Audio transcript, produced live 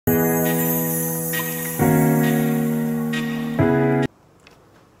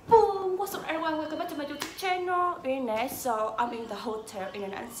Okay, so I'm in the hotel in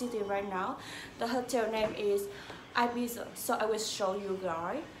an city right now. The hotel name is IBIZA. So I will show you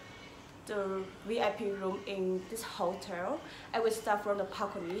guys the VIP room in this hotel. I will start from the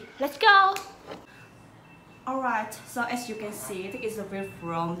balcony. Let's go! Alright, so as you can see, this is a view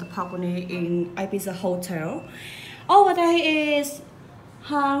from the balcony in IBIZA hotel. Over there is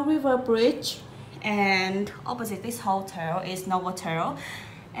Han River Bridge, and opposite this hotel is Novotel,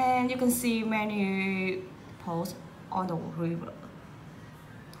 and you can see many posts on the river.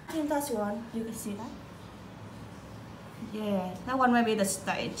 I think that's one, you can see that. Yeah, that one may be the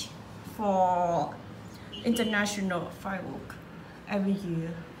stage for international firework every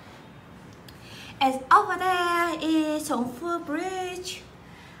year. And over there is Hongfu Bridge.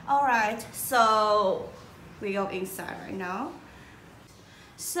 Alright, so we go inside right now.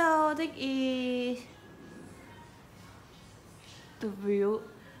 So this is the view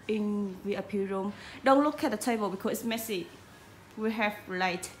in VIP room. Don't look at the table because it's messy. We have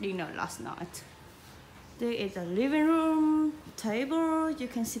late dinner last night. There is a living room table. You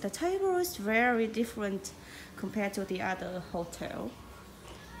can see the table is very different compared to the other hotel.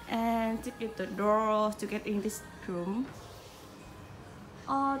 And this is the door to get in this room.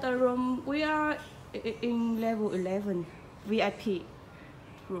 The room, we are in level 11, VIP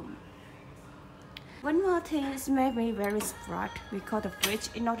room. One more thing is made me very surprised because the fridge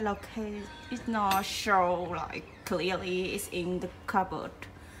is not located, it's not show like clearly it's in the cupboard.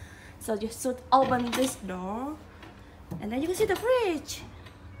 So you should open this door and then you can see the fridge.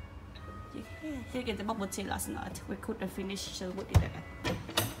 You get the bubble tea last night. We couldn't finish, so we did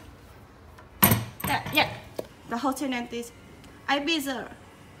that. Yeah, the hotel name is IBIZA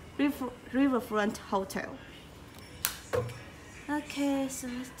Riverfront Hotel. Okay, so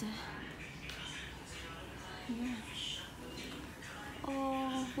it's the yeah.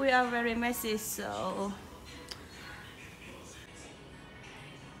 Oh, we are very messy, so oh.